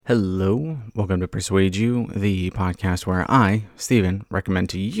Hello, welcome to Persuade You, the podcast where I, Steven, recommend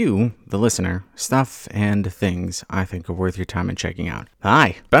to you, the listener, stuff and things I think are worth your time in checking out.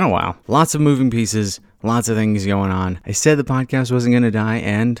 Hi, been a while. Lots of moving pieces, lots of things going on. I said the podcast wasn't going to die,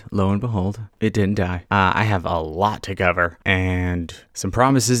 and lo and behold, it didn't die. I have a lot to cover, and some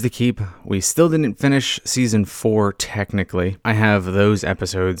promises to keep. We still didn't finish season 4 technically. I have those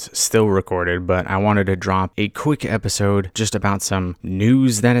episodes still recorded, but I wanted to drop a quick episode just about some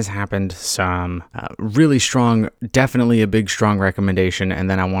news that has happened, some really strong, definitely a big strong recommendation, and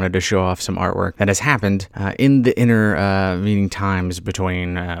then I wanted to show off some artwork that has happened in the intervening times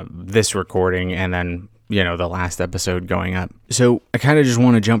between this recording and then the last episode going up. So I kind of just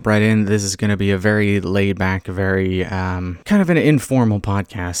want to jump right in. This is going to be a very laid back, very kind of an informal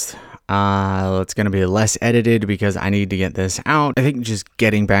podcast. It's going to be less edited because I need to get this out. I think just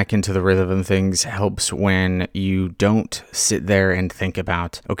getting back into the rhythm of things helps when you don't sit there and think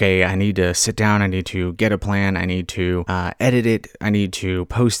about, okay, I need to sit down, I need to get a plan, I need to edit it, I need to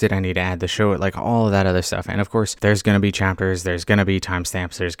post it, I need to add the show, like all of that other stuff. And of course, there's going to be chapters, there's going to be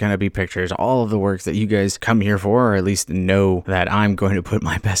timestamps, there's going to be pictures, all of the works that you guys come here for, or at least know that I'm going to put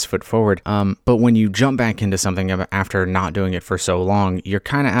my best foot forward. But when you jump back into something after not doing it for so long, you're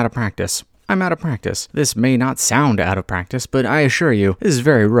kind of out of practice. I'm out of practice. This may not sound out of practice, but I assure you, this is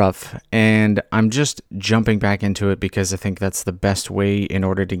very rough, and I'm just jumping back into it because I think that's the best way in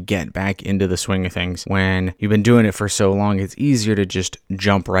order to get back into the swing of things. When you've been doing it for so long, it's easier to just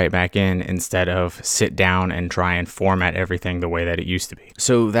jump right back in instead of sit down and try and format everything the way that it used to be.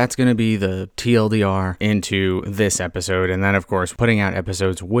 So that's going to be the TLDR into this episode, and then of course putting out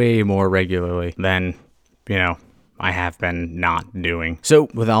episodes way more regularly than, I have been not doing. So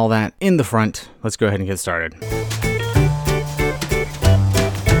with all that in the front, let's go ahead and get started.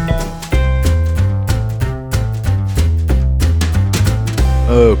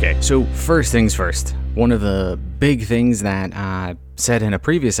 Okay, so first things first. One of the big things that I said in a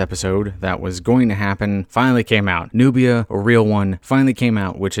previous episode that was going to happen finally came out. Nubia, a Real One, finally came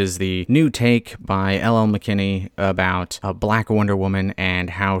out, which is the new take by L.L. McKinney about a Black Wonder Woman and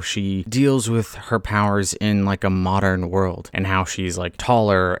how she deals with her powers in like a modern world, and how she's like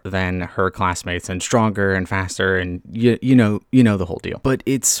taller than her classmates and stronger and faster, and you know the whole deal. But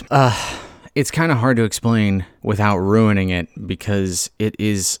it's kind of hard to explain without ruining it because it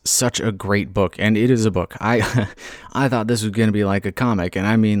is such a great book, and it is a book. I thought this was going to be like a comic, and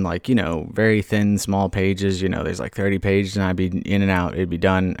I mean like, very thin, small pages, there's like 30 pages and I'd be in and out, it'd be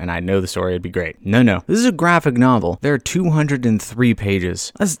done, and I'd know the story, it'd be great. No, this is a graphic novel. There are 203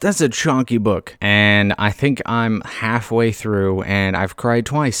 pages. That's a chunky book, and I think I'm halfway through, and I've cried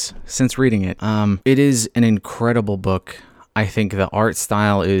twice since reading it. It is an incredible book. I think the art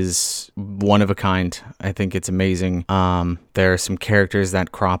style is one of a kind. I think it's amazing. There are some characters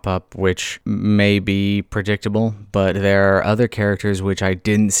that crop up which may be predictable, but there are other characters which I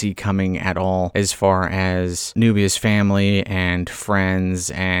didn't see coming at all, as far as Nubia's family and friends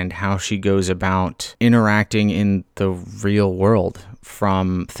and how she goes about interacting in the real world.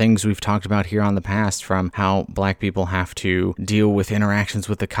 From things we've talked about here on the past, from how Black people have to deal with interactions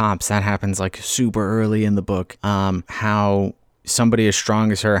with the cops. That happens like super early in the book. How somebody as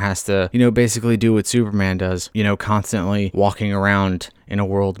strong as her has to, basically do what Superman does, constantly walking around in a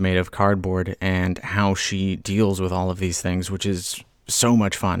world made of cardboard, and how she deals with all of these things, which is so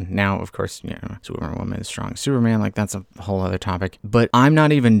much fun. Now, of course, Superwoman is strong. Superman, that's a whole other topic. But I'm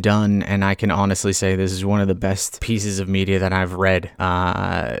not even done, and I can honestly say this is one of the best pieces of media that I've read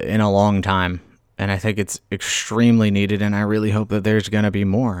in a long time. And I think it's extremely needed, and I really hope that there's going to be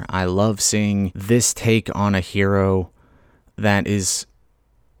more. I love seeing this take on a hero that is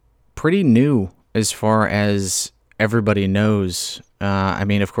pretty new as far as everybody knows.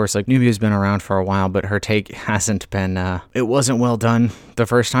 Of course, Nubia's been around for a while, but her take hasn't been, it wasn't well done the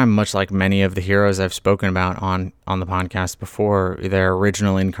first time, much like many of the heroes I've spoken about on the podcast before. Their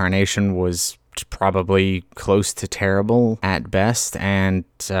original incarnation was probably close to terrible at best, and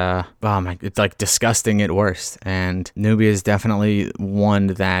it's like disgusting at worst. And Nubia is definitely one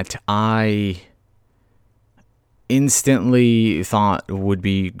that I instantly thought would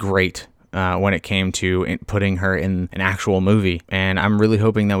be great when it came to putting her in an actual movie. And I'm really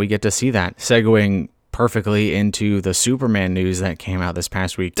hoping that we get to see that. Segueing perfectly into the Superman news that came out this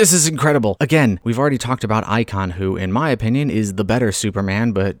past week. This is incredible. Again, we've already talked about Icon, who, in my opinion, is the better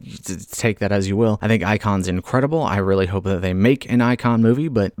Superman, but take that as you will. I think Icon's incredible. I really hope that they make an Icon movie,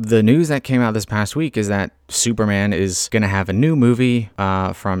 but the news that came out this past week is that Superman is going to have a new movie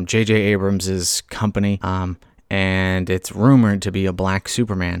from J.J. Abrams' company, and it's rumored to be a black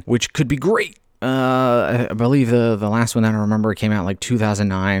Superman, which could be great. I believe the last one that I remember came out like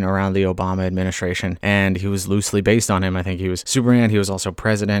 2009 around the Obama administration, and he was loosely based on him. I think he was Superman, he was also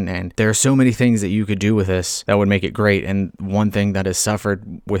president, and there are so many things that you could do with this that would make it great. And one thing that has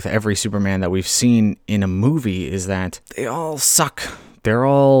suffered with every Superman that we've seen in a movie is that they all suck. They're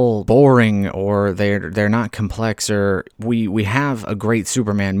all boring, or they're not complex, or we have a great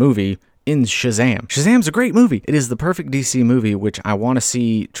Superman movie in Shazam. Shazam's a great movie. It is the perfect DC movie, which I want to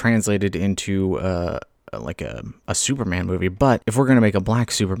see translated into like a Superman movie. But if we're going to make a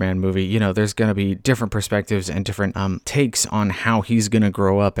black Superman movie, you know, there's going to be different perspectives and different takes on how he's going to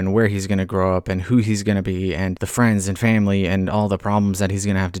grow up and where he's going to grow up and who he's going to be and the friends and family and all the problems that he's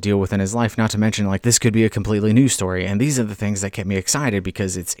going to have to deal with in his life. Not to mention, like, this could be a completely new story. And these are the things that get me excited,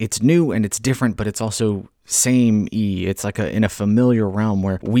 because it's new and it's different, but it's also it's like in a familiar realm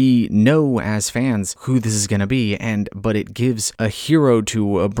where we know as fans who this is going to be, but it gives a hero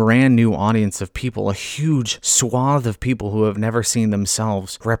to a brand new audience of people, a huge swath of people who have never seen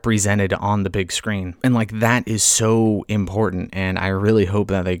themselves represented on the big screen. And like, that is so important, and I really hope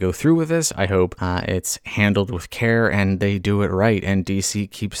that they go through with this. I hope it's handled with care and they do it right, and DC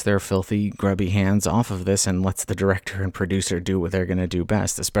keeps their filthy, grubby hands off of this and lets the director and producer do what they're going to do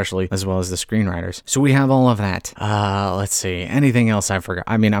best, especially as well as the screenwriters. So we have all of that. Let's see. Anything else I forgot?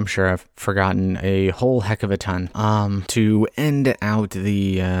 I mean, I'm sure I've forgotten a whole heck of a ton. To end out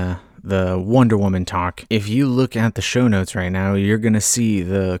the Wonder Woman talk, if you look at the show notes right now, you're going to see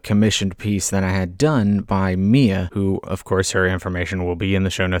the commissioned piece that I had done by Mia, who, of course, her information will be in the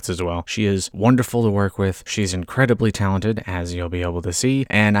show notes as well. She is wonderful to work with. She's incredibly talented, as you'll be able to see,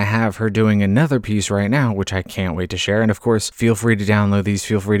 and I have her doing another piece right now, which I can't wait to share. And of course, feel free to download these.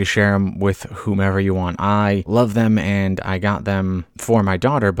 Feel free to share them with whomever you want. I love them, and I got them for my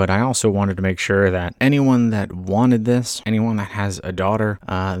daughter, but I also wanted to make sure that anyone that wanted this, anyone that has a daughter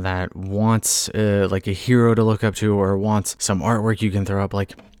that wants like a hero to look up to, or wants some artwork you can throw up,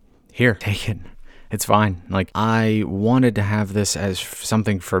 like, here, take it. It's fine. Like, I wanted to have this as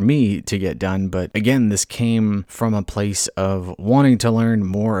something for me to get done, but again, this came from a place of wanting to learn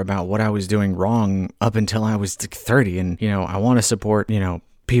more about what I was doing wrong up until I was 30. And, you know, I want to support, you know,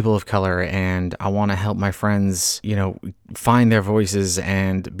 people of color, and I want to help my friends, you know, find their voices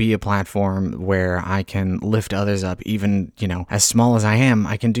and be a platform where I can lift others up. Even, you know, as small as I am,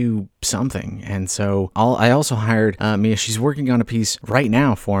 I can do something. And so I also hired Mia. She's working on a piece right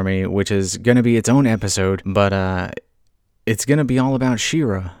now for me, which is going to be its own episode, but it's going to be all about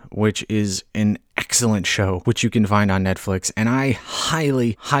She-Ra, which is an excellent show, which you can find on Netflix, and I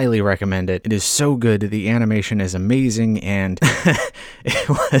highly, highly recommend it. It is so good. The animation is amazing, and it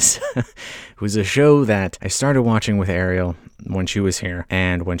was a show that I started watching with Ariel when she was here,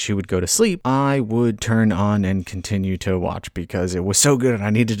 and when she would go to sleep, I would turn on and continue to watch because it was so good and I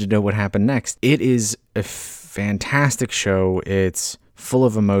needed to know what happened next. It is a fantastic show. It's full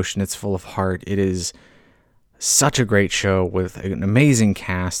of emotion. It's full of heart. It is such a great show with an amazing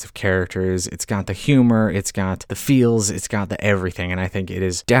cast of characters. It's got the humor, it's got the feels, it's got the everything, and I think it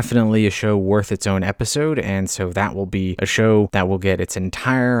is definitely a show worth its own episode, and so that will be a show that will get its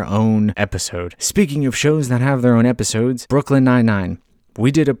entire own episode. Speaking of shows that have their own episodes, Brooklyn Nine-Nine. We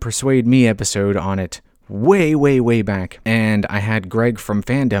did a Persuade Me episode on it way back, and I had Greg from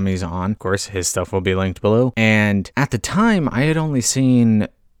Fan Dummies on. Of course, his stuff will be linked below, and at the time, I had only seen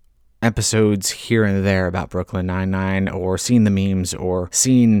episodes here and there about Brooklyn Nine-Nine, or seen the memes, or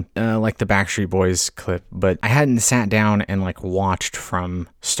seen like the Backstreet Boys clip, but I hadn't sat down and like watched from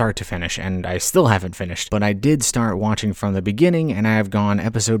start to finish, and I still haven't finished, but I did start watching from the beginning, and I have gone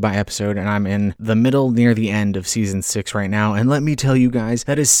episode by episode, and I'm in the middle, near the end of season 6 right now, and let me tell you guys,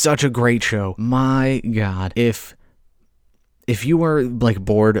 that is such a great show. My God, if you are like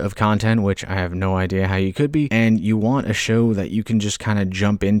bored of content, which I have no idea how you could be, and you want a show that you can just kind of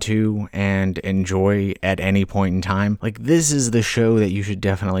jump into and enjoy at any point in time, like, this is the show that you should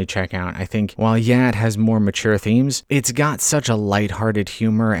definitely check out. I think while, yeah, it has more mature themes, it's got such a lighthearted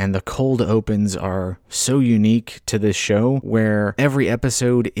humor, and the cold opens are so unique to this show, where every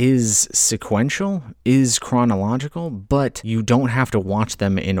episode is sequential, is chronological, but you don't have to watch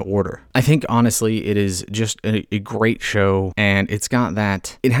them in order. I think honestly, it is just a great show. And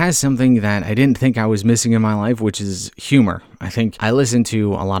it has something that I didn't think I was missing in my life, which is humor. I think I listen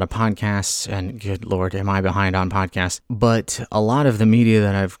to a lot of podcasts, and good Lord, am I behind on podcasts, but a lot of the media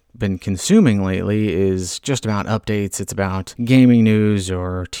that I've been consuming lately is just about updates. It's about gaming news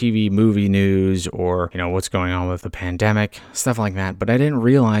or TV movie news, or, you know, what's going on with the pandemic, stuff like that. But I didn't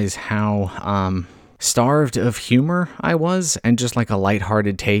realize how starved of humor I was, and just like a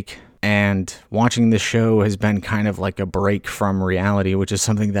lighthearted take And watching this show has been kind of like a break from reality, which is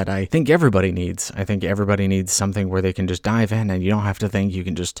something that I think everybody needs. I think everybody needs something where they can just dive in and you don't have to think, you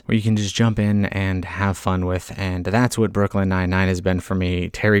can just jump in and have fun with. And that's what Brooklyn Nine-Nine has been for me.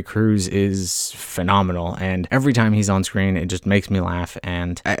 Terry Crews is phenomenal, and every time he's on screen, it just makes me laugh.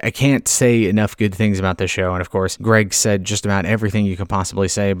 And I can't say enough good things about this show. And of course, Greg said just about everything you could possibly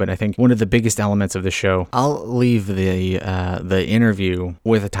say, but I think one of the biggest elements of the show, I'll leave the interview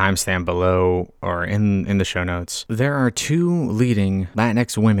with a timestamp below or in the show notes. There are 2 leading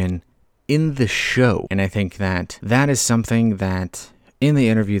Latinx women in the show, and I think that is something that in the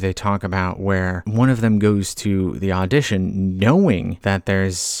interview they talk about, where one of them goes to the audition knowing that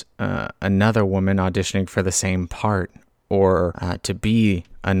there's another woman auditioning for the same part or to be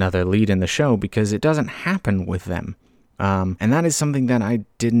another lead in the show, because it doesn't happen with them. And that is something that I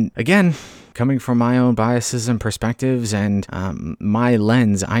didn't, again, coming from my own biases and perspectives and my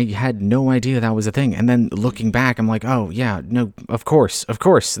lens, I had no idea that was a thing. And then looking back, I'm like, oh yeah, no, of course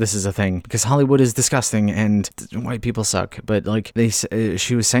this is a thing, because Hollywood is disgusting and white people suck. But like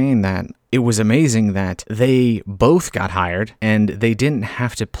she was saying that it was amazing that they both got hired and they didn't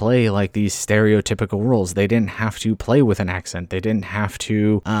have to play like these stereotypical roles. They didn't have to play with an accent. They didn't have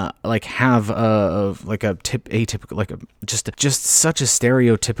to like have just such a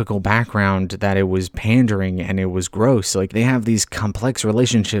stereotypical background that it was pandering and it was gross. Like, they have these complex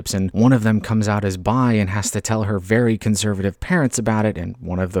relationships, and one of them comes out as bi and has to tell her very conservative parents about it, and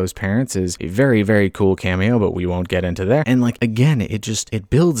one of those parents is a very, very cool cameo, but we won't get into there. And like, again, it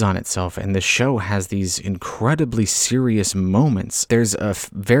builds on itself, and the show has these incredibly serious moments. There's a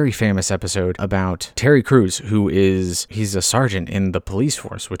very famous episode about Terry Crews, he's a sergeant in the police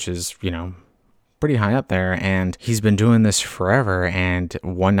force, which is, pretty high up there, and he's been doing this forever. And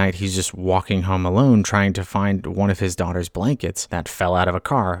one night he's just walking home alone trying to find one of his daughter's blankets that fell out of a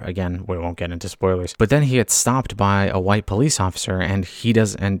car. Again, we won't get into spoilers, but then he gets stopped by a white police officer, and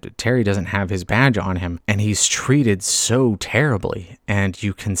Terry doesn't have his badge on him, and he's treated so terribly, and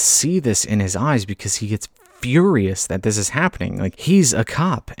you can see this in his eyes because he gets furious that this is happening. Like, he's a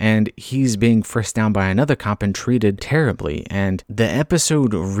cop and he's being frisked down by another cop and treated terribly. And the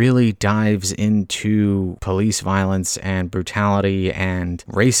episode really dives into police violence and brutality and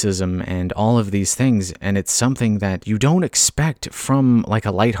racism and all of these things. And it's something that you don't expect from like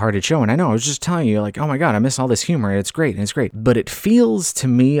a lighthearted show. And I know I was just telling you, like, oh my God, I miss all this humor. And it's great. But it feels to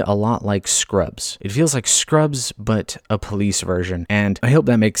me a lot like Scrubs. It feels like Scrubs, but a police version. And I hope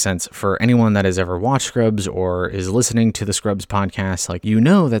that makes sense for anyone that has ever watched Scrubs or is listening to the Scrubs podcast. Like,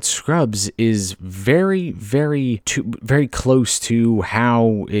 that Scrubs is very, very close to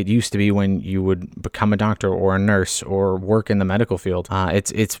how it used to be when you would become a doctor or a nurse or work in the medical field.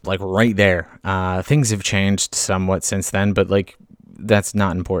 It's like right there. Things have changed somewhat since then, but like, that's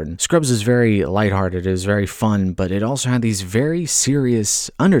not important. Scrubs is very lighthearted, it was very fun, but it also had these very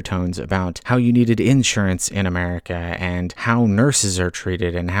serious undertones about how you needed insurance in America and how nurses are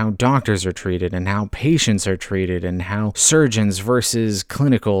treated and how doctors are treated and how patients are treated and how surgeons versus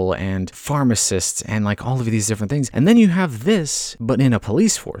clinical and pharmacists and like all of these different things. And then you have this, but in a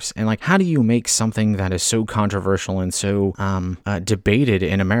police force. And like, how do you make something that is so controversial and so debated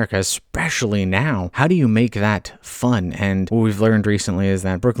in America, especially now? How do you make that fun? And what we've learned recently is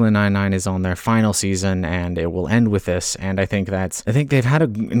that Brooklyn Nine-Nine is on their final season and it will end with this. And I think they've had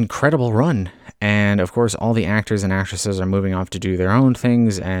an incredible run. And of course, all the actors and actresses are moving off to do their own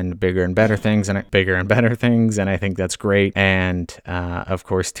things and bigger and better things. And I think that's great. And of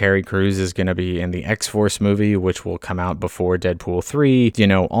course, Terry Crews is going to be in the X-Force movie, which will come out before Deadpool 3.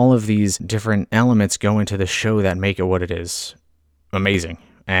 All of these different elements go into the show that make it what it is. Amazing.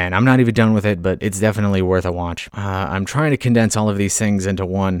 And I'm not even done with it, but it's definitely worth a watch. I'm trying to condense all of these things into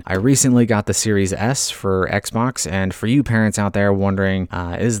one. I recently got the Series S for Xbox, and for you parents out there wondering,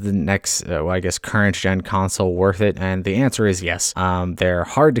 is the next, current gen console worth it? And the answer is yes. They're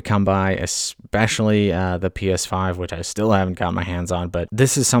hard to come by, especially the PS5, which I still haven't got my hands on, but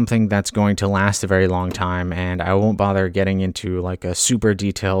this is something that's going to last a very long time, and I won't bother getting into like a super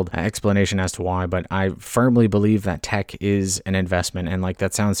detailed explanation as to why, but I firmly believe that tech is an investment, and like,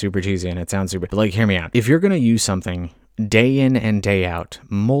 that sounds super cheesy and it sounds super, but like, hear me out. If you're going to use something day in and day out,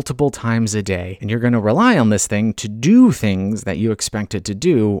 multiple times a day, and you're going to rely on this thing to do things that you expect it to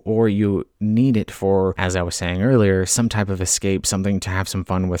do, or you need it for, as I was saying earlier, some type of escape, something to have some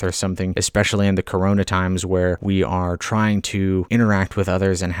fun with or something, especially in the corona times where we are trying to interact with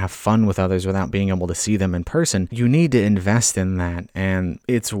others and have fun with others without being able to see them in person. You need to invest in that, and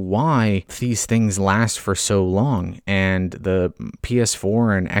it's why these things last for so long, and the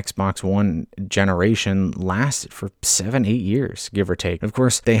PS4 and Xbox One generation lasted for 7-8 years, give or take. Of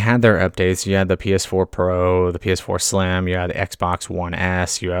course, they had their updates. You had the PS4 Pro, the PS4 Slim, you had the Xbox One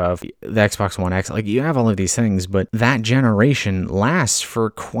S, you have the Xbox One X, like you have all of these things, but that generation lasts for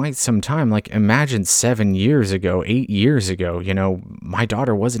quite some time. Like imagine 7 years ago, 8 years ago, you know, my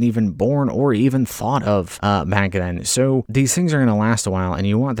daughter wasn't even born or even thought of back then. So these things are going to last a while, and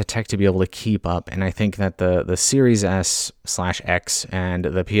you want the tech to be able to keep up. And I think that the Series S/X and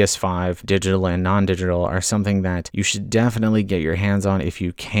the PS5 digital and non-digital are something that you should definitely get your hands on if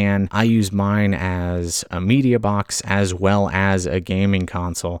you can. I use mine as a media box as well as a gaming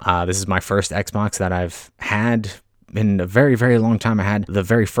console. This is my first Xbox that I've had in a very, very long time. I had the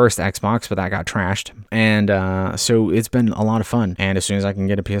very first Xbox, but that got trashed. And so it's been a lot of fun. And as soon as I can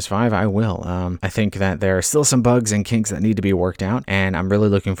get a PS5, I will. I think that there are still some bugs and kinks that need to be worked out. And I'm really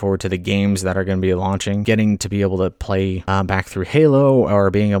looking forward to the games that are going to be launching. Getting to be able to play back through Halo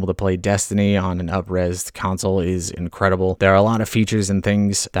or being able to play Destiny on an up-res console is incredible. There are a lot of features and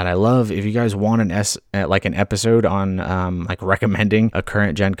things that I love. If you guys want an episode on like recommending a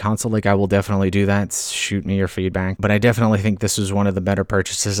current gen console, like I will definitely do that. Shoot me your feedback. But I definitely think this was one of the better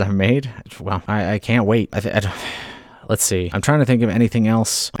purchases I've made. Well, I can't wait. Let's see. I'm trying to think of anything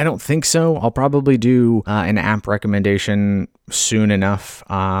else. I don't think so. I'll probably do an app recommendation soon enough.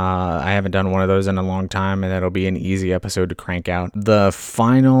 I haven't done one of those in a long time, and that'll be an easy episode to crank out. The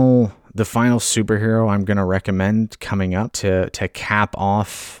final superhero I'm going to recommend coming up to cap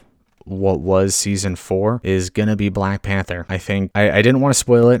off what was season 4 is gonna be Black Panther. I think I didn't want to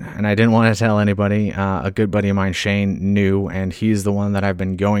spoil it, and I didn't want to tell anybody. A good buddy of mine, Shane, knew, and he's the one that I've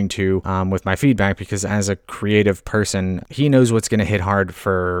been going to with my feedback, because as a creative person, he knows what's gonna hit hard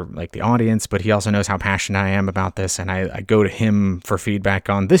for like the audience, but he also knows how passionate I am about this, and I go to him for feedback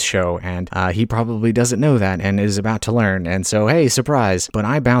on this show, and he probably doesn't know that and is about to learn, and so hey, surprise. But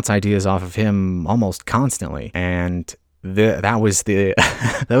I bounce ideas off of him almost constantly, and that was the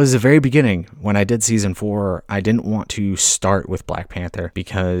very beginning. When I did season 4, I didn't want to start with Black Panther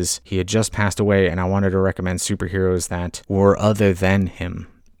because he had just passed away, and I wanted to recommend superheroes that were other than him.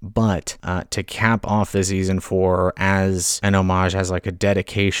 But to cap off the season 4 as an homage, as like a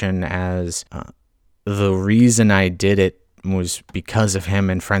dedication, as the reason I did it was because of him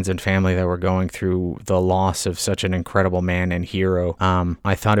and friends and family that were going through the loss of such an incredible man and hero.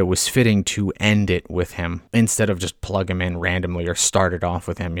 I thought it was fitting to end it with him instead of just plug him in randomly or start it off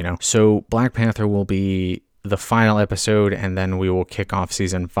with him, you know? So Black Panther will be the final episode, and then we will kick off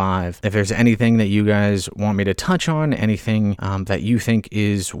season 5. If there's anything that you guys want me to touch on, anything that you think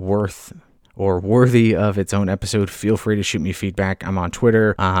is worth or worthy of its own episode, feel free to shoot me feedback. I'm on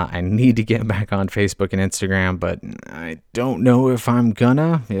Twitter. I need to get back on Facebook and Instagram, but I don't know if I'm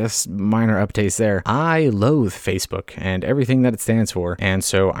gonna. Yes, minor updates there. I loathe Facebook and everything that it stands for, and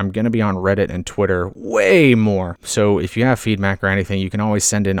so I'm gonna be on Reddit and Twitter way more. So if you have feedback or anything, you can always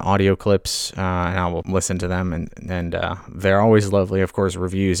send in audio clips, and I will listen to them, and they're always lovely. Of course,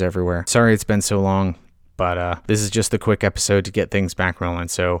 reviews everywhere. Sorry it's been so long. But this is just a quick episode to get things back rolling.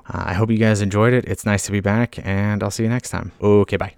 So I hope you guys enjoyed it. It's nice to be back, and I'll see you next time. Okay, bye.